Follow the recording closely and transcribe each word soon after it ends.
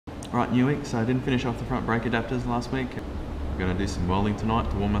Right, new week, so I didn't finish off the front brake adapters last week. We're going to do some welding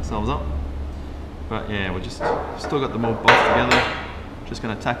tonight to warm ourselves up. But yeah, we're just still got them all bolted together. Just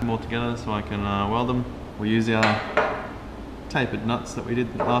going to tack them all together so I can weld them. We use our tapered nuts that we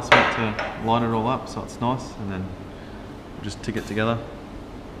did last week to line it all up so it's nice, and then we'll just tick it together.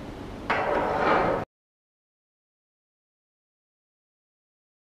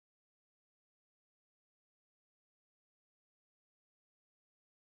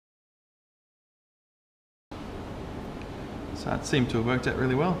 So it seemed to have worked out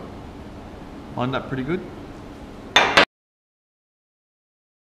really well. Lined up pretty good.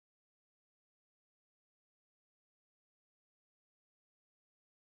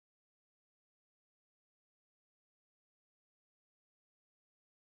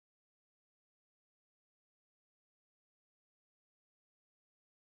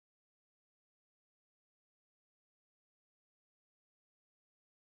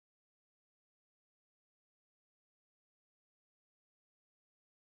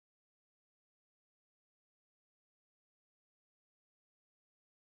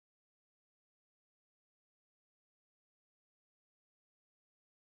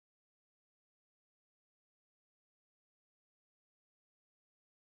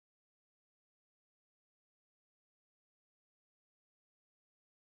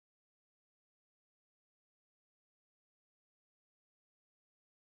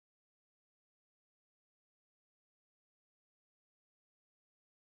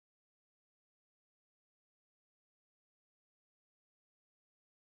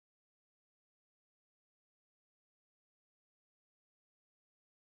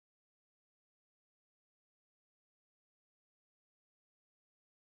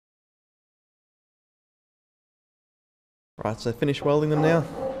 Right, so finished welding them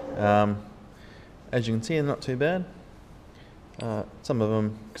now. As you can see, they're not too bad. Some of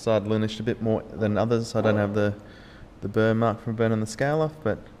them, because I'd burnished a bit more than others, I don't have the burn mark from burning the scale off,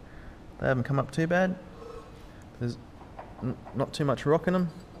 but they haven't come up too bad. There's not too much rock in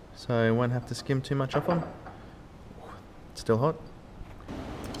them, so I won't have to skim too much off them. It's still hot.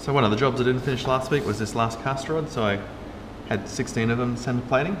 So one of the jobs I didn't finish last week was this last cast rod, so I had 16 of them center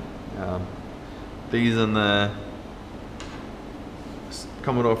plating. These and the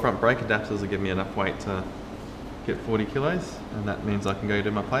Commodore front brake adapters will give me enough weight to get 40 kilos, and that means I can go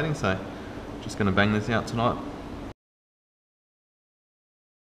do my plating, so just going to bang this out tonight.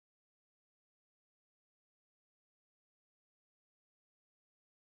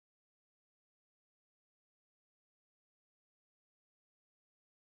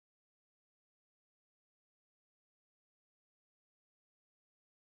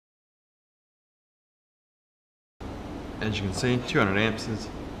 As you can see, 200 amps is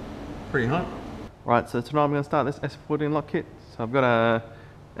pretty hot. Right, so tonight I'm going to start this S14 lock kit. So I've got a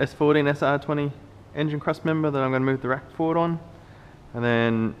S14 SR20 engine cross member that I'm going to move the rack forward on, and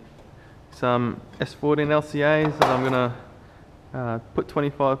then some S14 LCAs that I'm going to put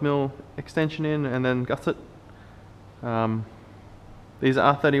 25mm extension in and then gusset. These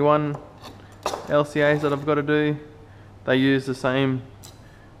are R31 LCAs that I've got to do. They use the same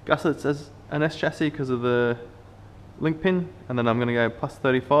gussets as an S chassis because of the link pin, and then I'm going to go plus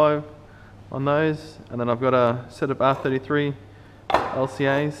 35 on those, and then I've got a set of R33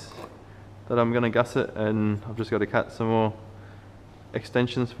 LCAs that I'm going to gusset, and I've just got to cut some more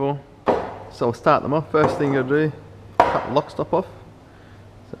extensions for. So I'll start them off. First thing you'll do, cut the lock stop off.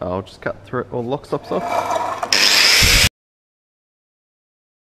 So I'll just cut through all the lock stops off.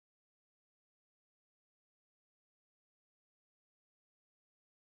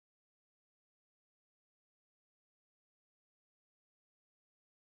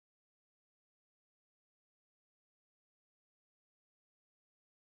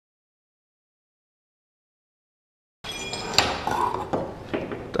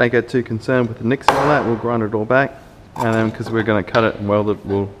 Don't get too concerned with the nicks and all that, we'll grind it all back, and then because we're going to cut it and weld it,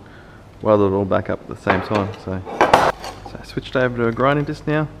 we'll weld it all back up at the same time. So I switched over to a grinding disc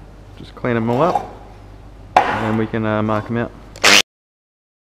now, just clean them all up, and then we can mark them out.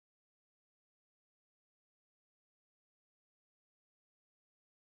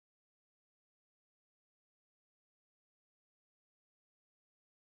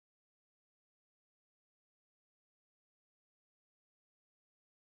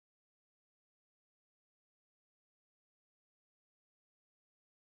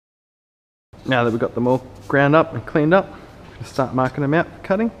 Now that we've got them all ground up and cleaned up, we're going to start marking them out for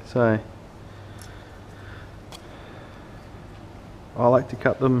cutting. So I like to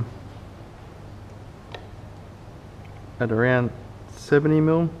cut them at around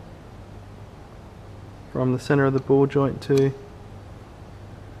 70mm from the center of the ball joint to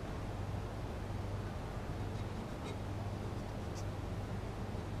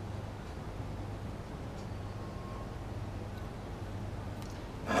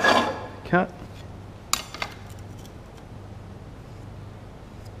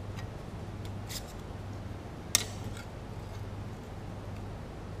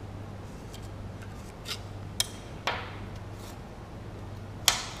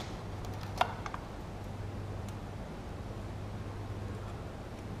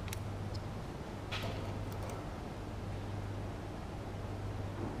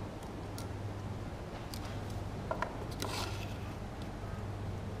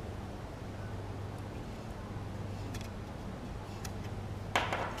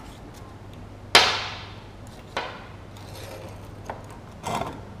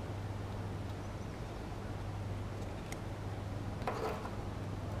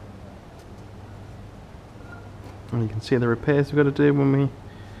And you can see the repairs we've got to do when we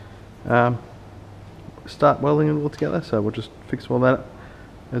start welding it all together, so we'll just fix all that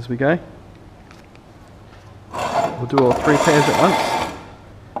as we go. We'll do all 3 pairs at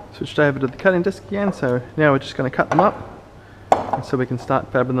once. Switched over to the cutting disc again, so now we're just going to cut them up so we can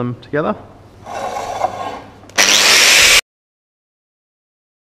start fabbing them together.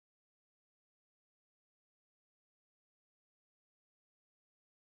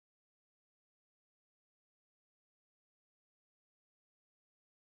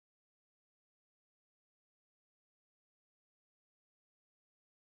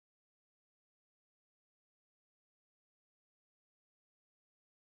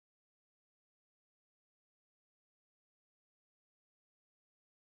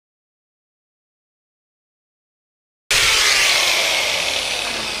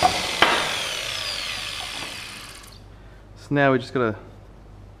 So now we just got to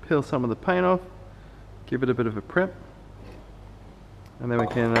peel some of the paint off, give it a bit of a prep, and then we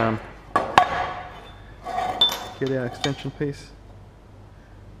can get our extension piece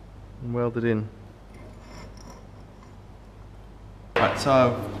and weld it in. Right, so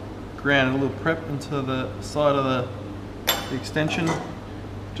I've ground a little prep into the side of the extension,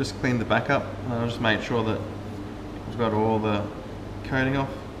 just cleaned the back up, and I'll just make sure that we've got all the coating off.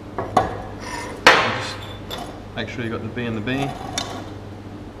 Make sure you've got the B and the B.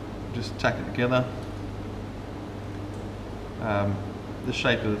 Just tack it together. The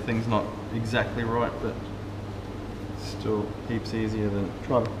shape of the thing's not exactly right, but still heaps easier than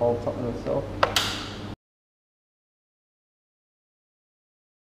trying to fold something itself.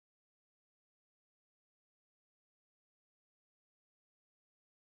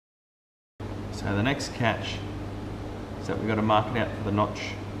 So the next catch is that we've got to mark it out for the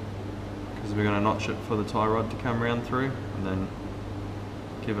notch, because we're going to notch it for the tie rod to come around through and then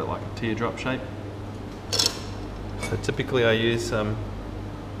give it like a teardrop shape. So typically I use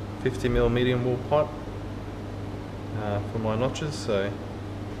 50mm medium wool pipe for my notches, so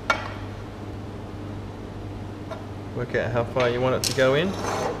work out how far you want it to go in.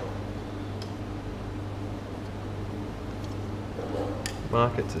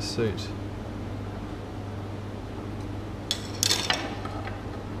 Mark it to suit.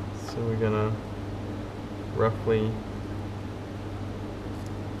 So we're going to roughly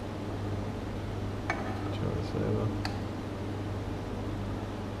try this over.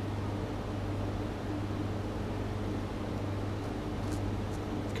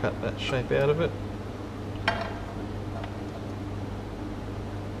 Cut that shape out of it.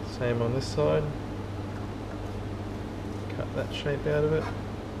 Same on this side. Cut that shape out of it.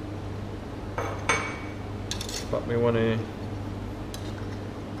 But we want to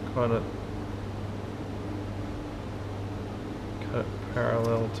kind of cut it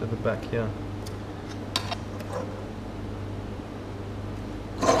parallel to the back here.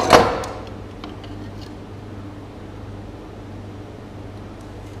 So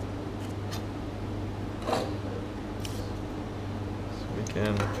we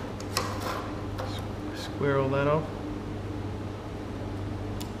can square all that off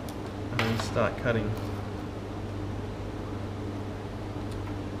and then start cutting.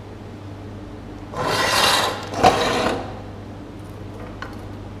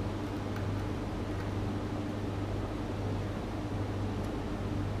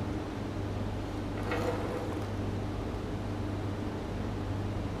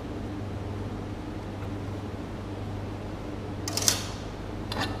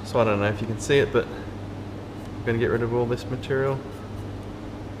 So I don't know if you can see it, but I'm going to get rid of all this material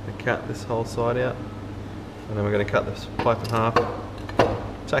and cut this whole side out, and then we're going to cut this pipe in half,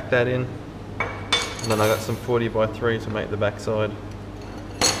 tack that in, and then I got some 40x3 to make the back side,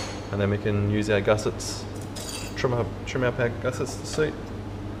 and then we can use our gussets, trim up our gussets to suit,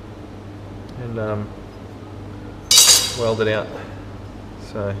 and weld it out.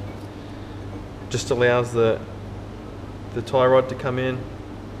 So it just allows the tie rod to come in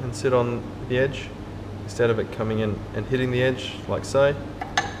and sit on the edge instead of it coming in and hitting the edge like so.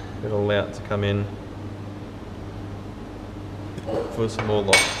 It'll allow it to come in for some more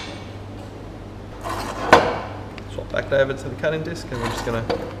lock. Swap back over to the cutting disc, and we're just going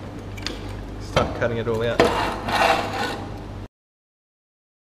to start cutting it all out.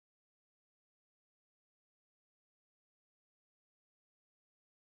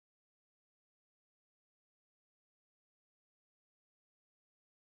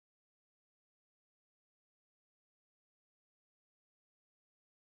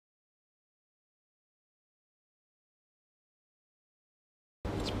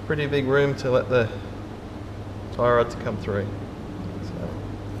 Pretty big room to let the tie rod to come through. So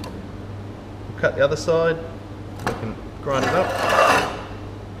we'll cut the other side, We can grind it up,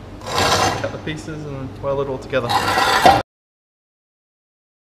 cut the pieces and weld it all together.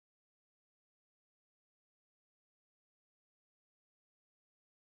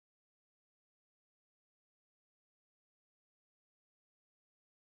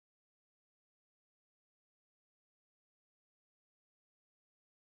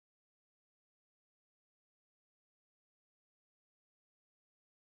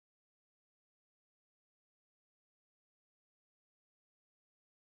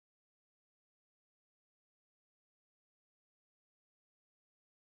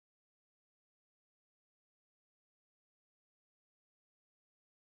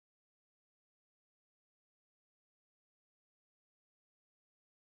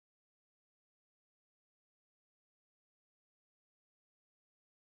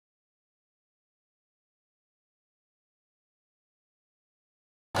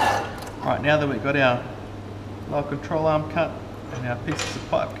 Right, now that we've got our lower control arm cut and our pieces of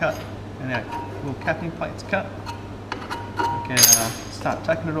pipe cut and our little capping plates cut, we can start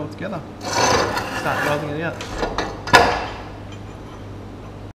tacking it all together, start welding it out.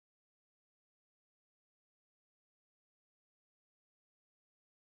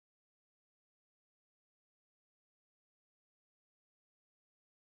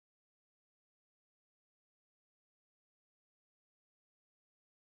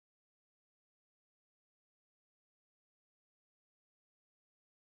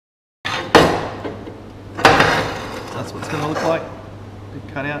 That's what it's going to look like. Big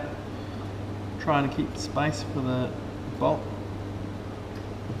cutout. Trying to keep the space for the bolt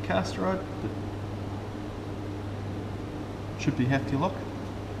of the caster rod, but it should be hefty look.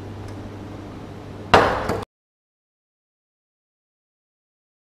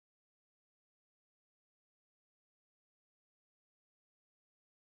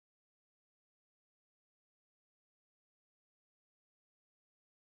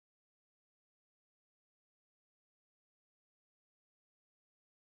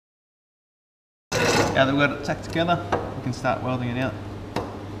 Now that we've got it tacked together, we can start welding it out.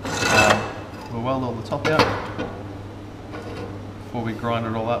 We'll weld all the top out before we grind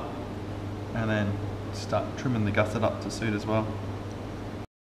it all up, and then start trimming the gusset up to suit as well.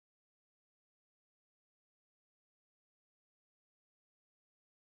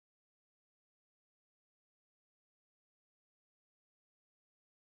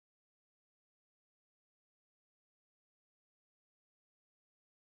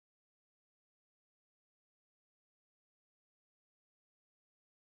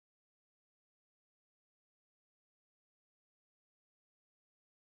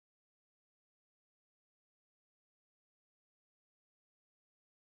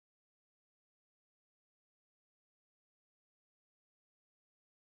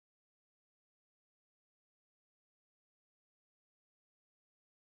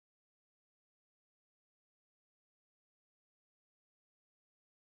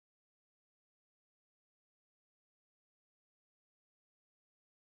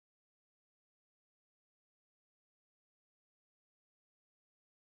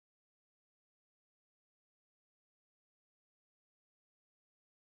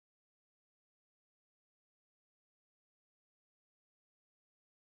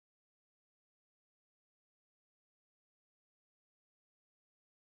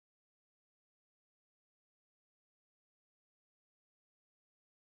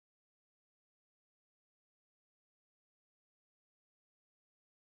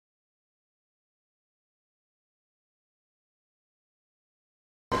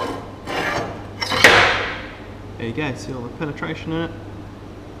 There you go, see all the penetration in it.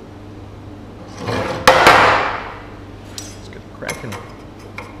 Let's get cracking.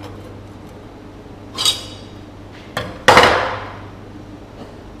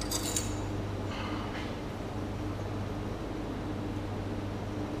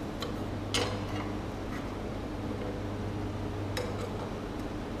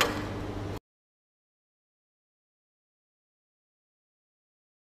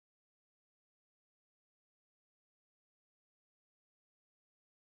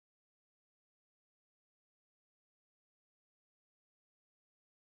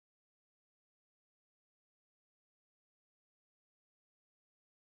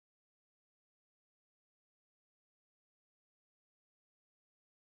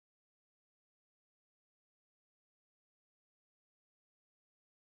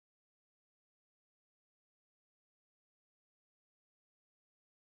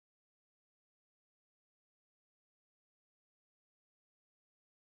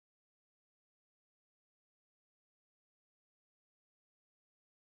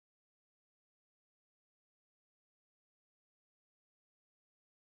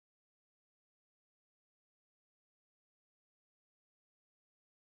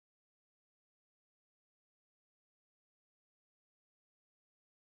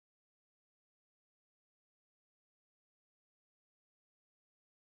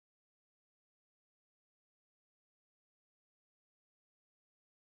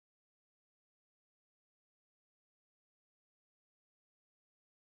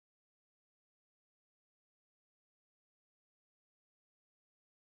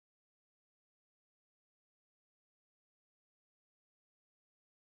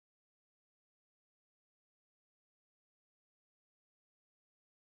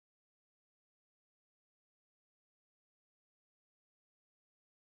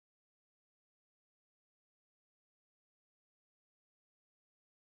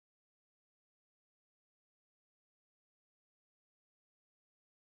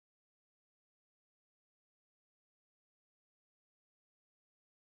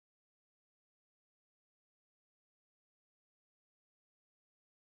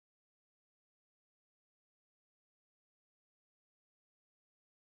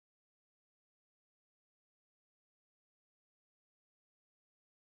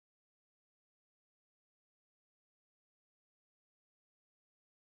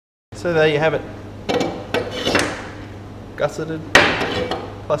 So there you have it. Gusseted,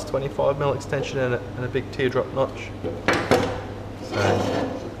 plus 25mm extension and a big teardrop notch. So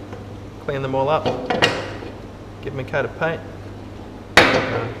clean them all up, give them a coat of paint,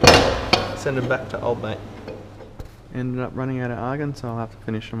 send them back to old mate. Ended up running out of argon, so I'll have to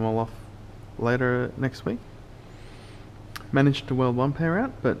finish them all off later next week. Managed to weld one pair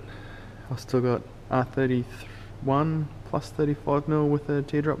out, but I've still got R31 plus 35mm with a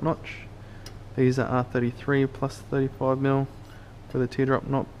teardrop notch. These are R33 plus 35mm with a teardrop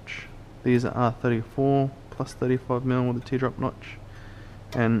notch. These are R34 plus 35mm with a teardrop notch.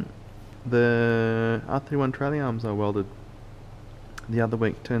 And the R31 trolley arms I welded the other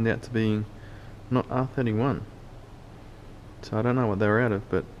week turned out to be not R31. So I don't know what they were out of,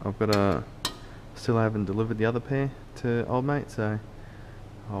 but I've got a... still haven't delivered the other pair to old mate, so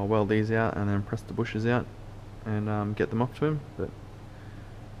I'll weld these out and then press the bushes out and get them off to him. But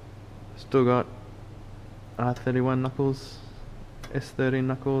still got R31 knuckles, S13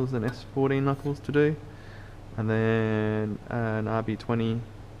 knuckles and S14 knuckles to do, and then an RB20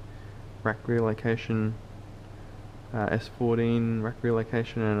 rack relocation, S14 rack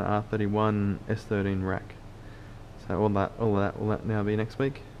relocation and an R31 S13 rack. So all that will now be next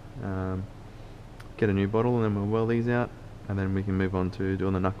week. Get a new bottle and then we'll weld these out, and then we can move on to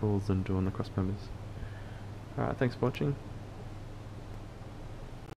doing the knuckles and doing the cross members. Alright, thanks for watching.